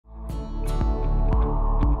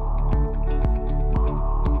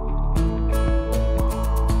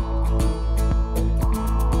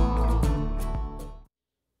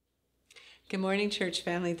morning, church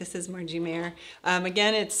family. This is Margie Mayer.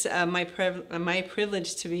 Again, it's my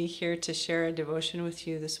privilege to be here to share a devotion with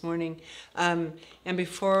you this morning. And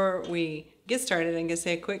before we get started, I'm going to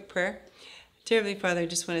say a quick prayer. Dear Heavenly Father, I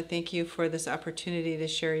just want to thank you for this opportunity to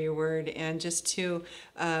share your word and just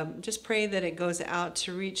pray that it goes out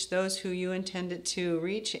to reach those who you intend it to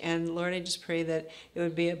reach. And Lord, I just pray that it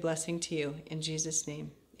would be a blessing to you. In Jesus'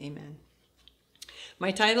 name, amen.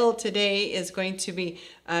 My title today is going to be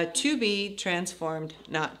Transformed,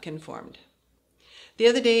 Not Conformed. The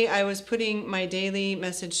other day I was putting my daily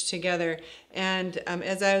message together, and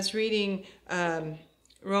as I was reading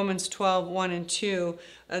Romans 12, 1 and 2,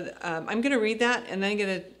 I'm going to read that and then I'm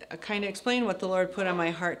going to kind of explain what the Lord put on my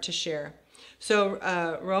heart to share. So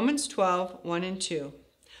Romans 12, 1 and 2.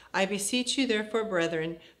 I beseech you therefore,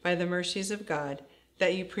 brethren, by the mercies of God,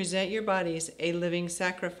 that you present your bodies a living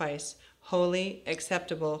sacrifice, holy,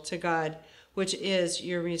 acceptable to God, which is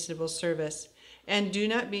your reasonable service. And do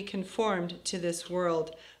not be conformed to this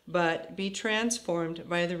world, but be transformed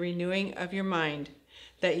by the renewing of your mind,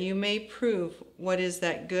 that you may prove what is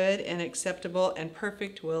that good and acceptable and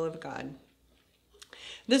perfect will of God.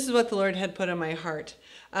 This is what the Lord had put on my heart.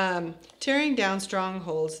 Tearing down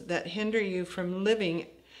strongholds that hinder you from living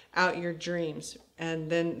out your dreams.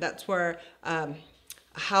 And then that's where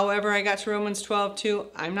however I got to Romans 12:2,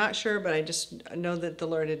 I'm not sure, but I just know that the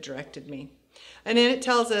Lord had directed me. And then it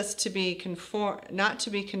tells us to be not to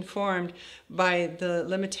be conformed by the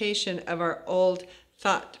limitation of our old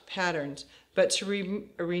thought patterns, but to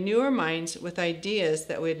renew our minds with ideas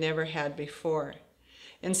that we had never had before.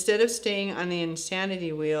 Instead of staying on the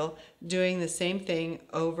insanity wheel, doing the same thing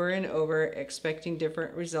over and over, expecting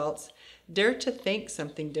different results, dare to think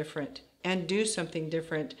something different and do something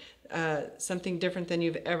different than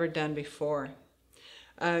you've ever done before.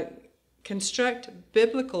 Construct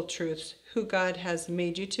biblical truths, who God has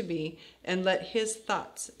made you to be, and let his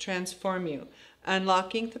thoughts transform you,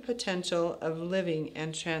 unlocking the potential of living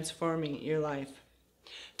and transforming your life.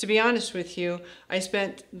 To be honest with you, I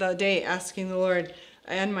spent the day asking the Lord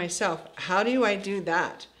and myself, how do I do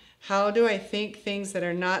that? How do I think things that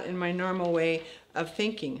are not in my normal way of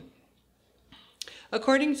thinking?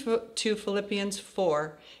 According to Philippians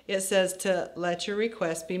 4, it says to let your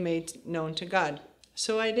requests be made known to God.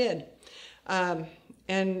 So I did. So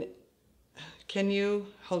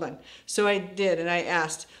I did, and I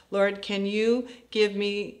asked, Lord, can you give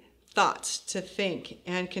me thoughts to think?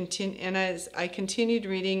 And as I continued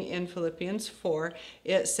reading in Philippians 4,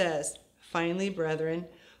 it says, finally, brethren,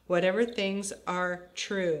 whatever things are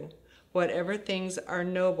true, whatever things are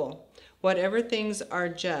noble, whatever things are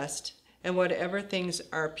just, and whatever things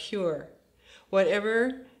are pure,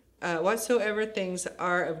 whatsoever things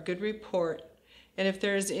are of good report, and if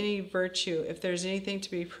there is any virtue, if there is anything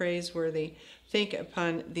to be praiseworthy, think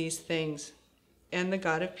upon these things, and the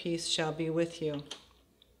God of peace shall be with you.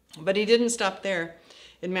 But he didn't stop there.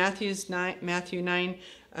 In Matthew 9,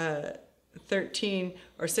 13,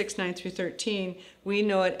 or 6, 9 through 13, we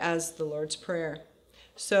know it as the Lord's Prayer.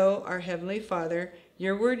 So, our Heavenly Father,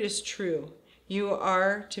 your word is true. You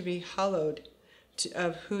are to be hallowed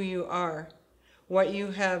of who you are, what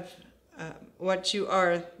you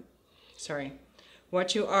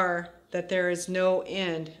are, that there is no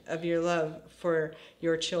end of your love for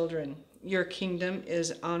your children. Your kingdom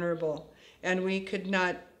is honorable, and we could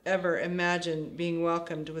not ever imagine being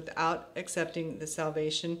welcomed without accepting the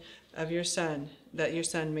salvation of your Son, that your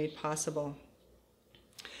Son made possible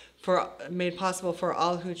for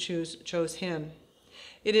all who chose him.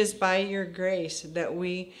 It is by your grace that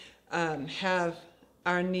we have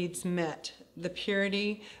our needs met, the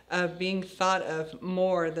purity of being thought of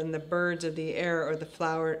more than the birds of the air or the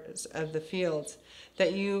flowers of the fields,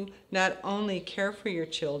 that you not only care for your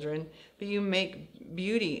children, but you make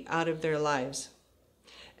beauty out of their lives.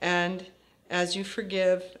 And as you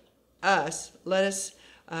forgive us, let us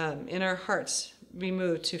in our hearts be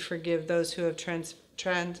moved to forgive those who have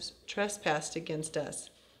trespassed against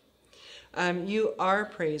us. You are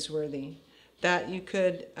praiseworthy, that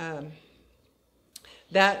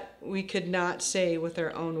we could not say with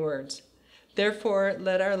our own words. Therefore,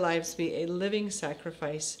 let our lives be a living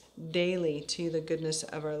sacrifice daily to the goodness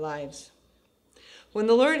of our lives. When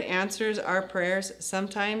the Lord answers our prayers,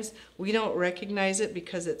 sometimes we don't recognize it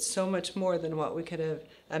because it's so much more than what we could have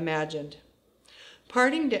imagined.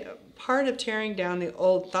 Part of tearing down the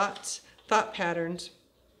old thought patterns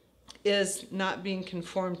is not being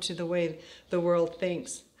conformed to the way the world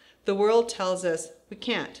thinks. The world tells us we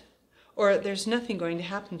can't, or there's nothing going to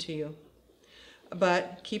happen to you.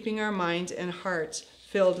 But keeping our minds and hearts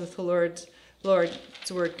filled with the Lord's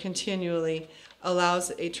word continually,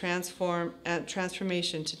 allows a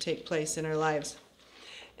transformation to take place in our lives.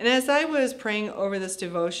 And as I was praying over this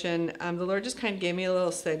devotion, the Lord just kind of gave me a little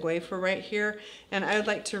segue for right here, and I would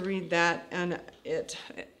like to read that. And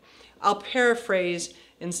I'll paraphrase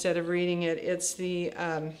instead of reading it. It's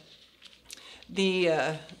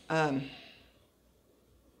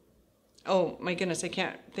oh my goodness, I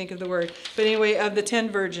can't think of the word. But anyway, of the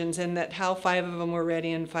 10 virgins, and that how 5 of them were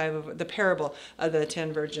ready and 5 of the parable of the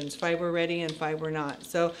 10 virgins. 5 were ready and 5 were not.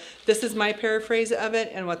 So this is my paraphrase of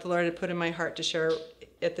it and what the Lord had put in my heart to share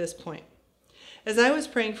at this point. As I was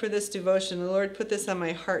praying for this devotion, the Lord put this on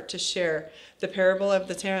my heart to share the parable of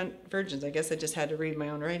the 10 virgins. I guess I just had to read my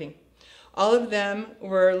own writing. All of them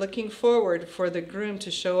were looking forward for the groom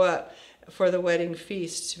to show up for the wedding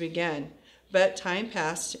feast to begin. But time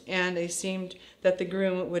passed, and it seemed that the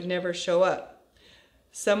groom would never show up.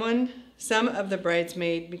 Some of the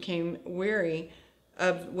bridesmaids became weary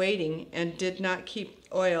of waiting and did not keep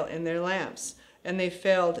oil in their lamps, and they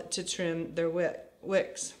failed to trim their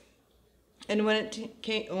wicks. And when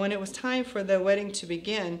it was time for the wedding to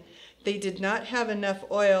begin, they did not have enough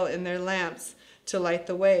oil in their lamps to light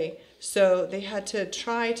the way, so they had to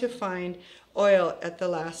try to find oil at the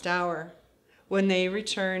last hour. When they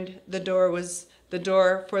returned, the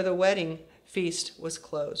door for the wedding feast was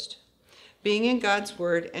closed. Being in God's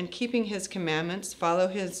word and keeping his commandments,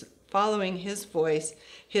 following his voice,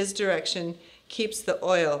 his direction, keeps the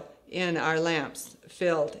oil in our lamps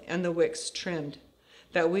filled and the wicks trimmed,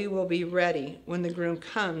 that we will be ready when the groom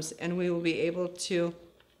comes, and we will be able to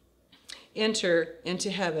enter into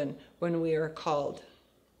heaven when we are called.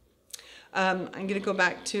 I'm going to go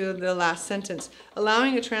back to the last sentence.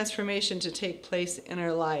 Allowing a transformation to take place in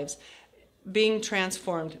our lives. Being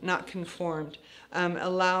transformed, not conformed.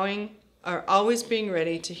 Always being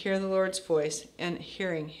ready to hear the Lord's voice and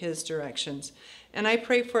hearing his directions. And I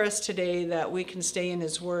pray for us today that we can stay in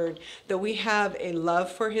his word, that we have a love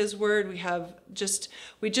for his word.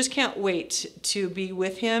 We just can't wait to be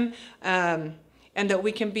with him, and that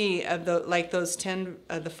we can be like those 10,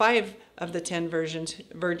 the 5 of the 10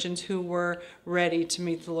 virgins who were ready to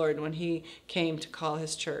meet the Lord when he came to call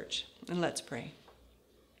his church. And let's pray.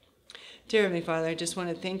 Dear Heavenly Father, I just want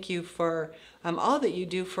to thank you for all that you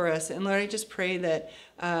do for us. And Lord, I just pray that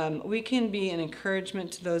we can be an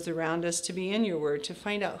encouragement to those around us, to be in your word, to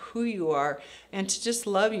find out who you are, and to just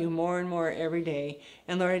love you more and more every day.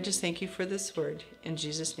 And Lord, I just thank you for this word. In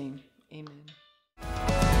Jesus' name,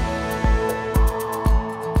 amen.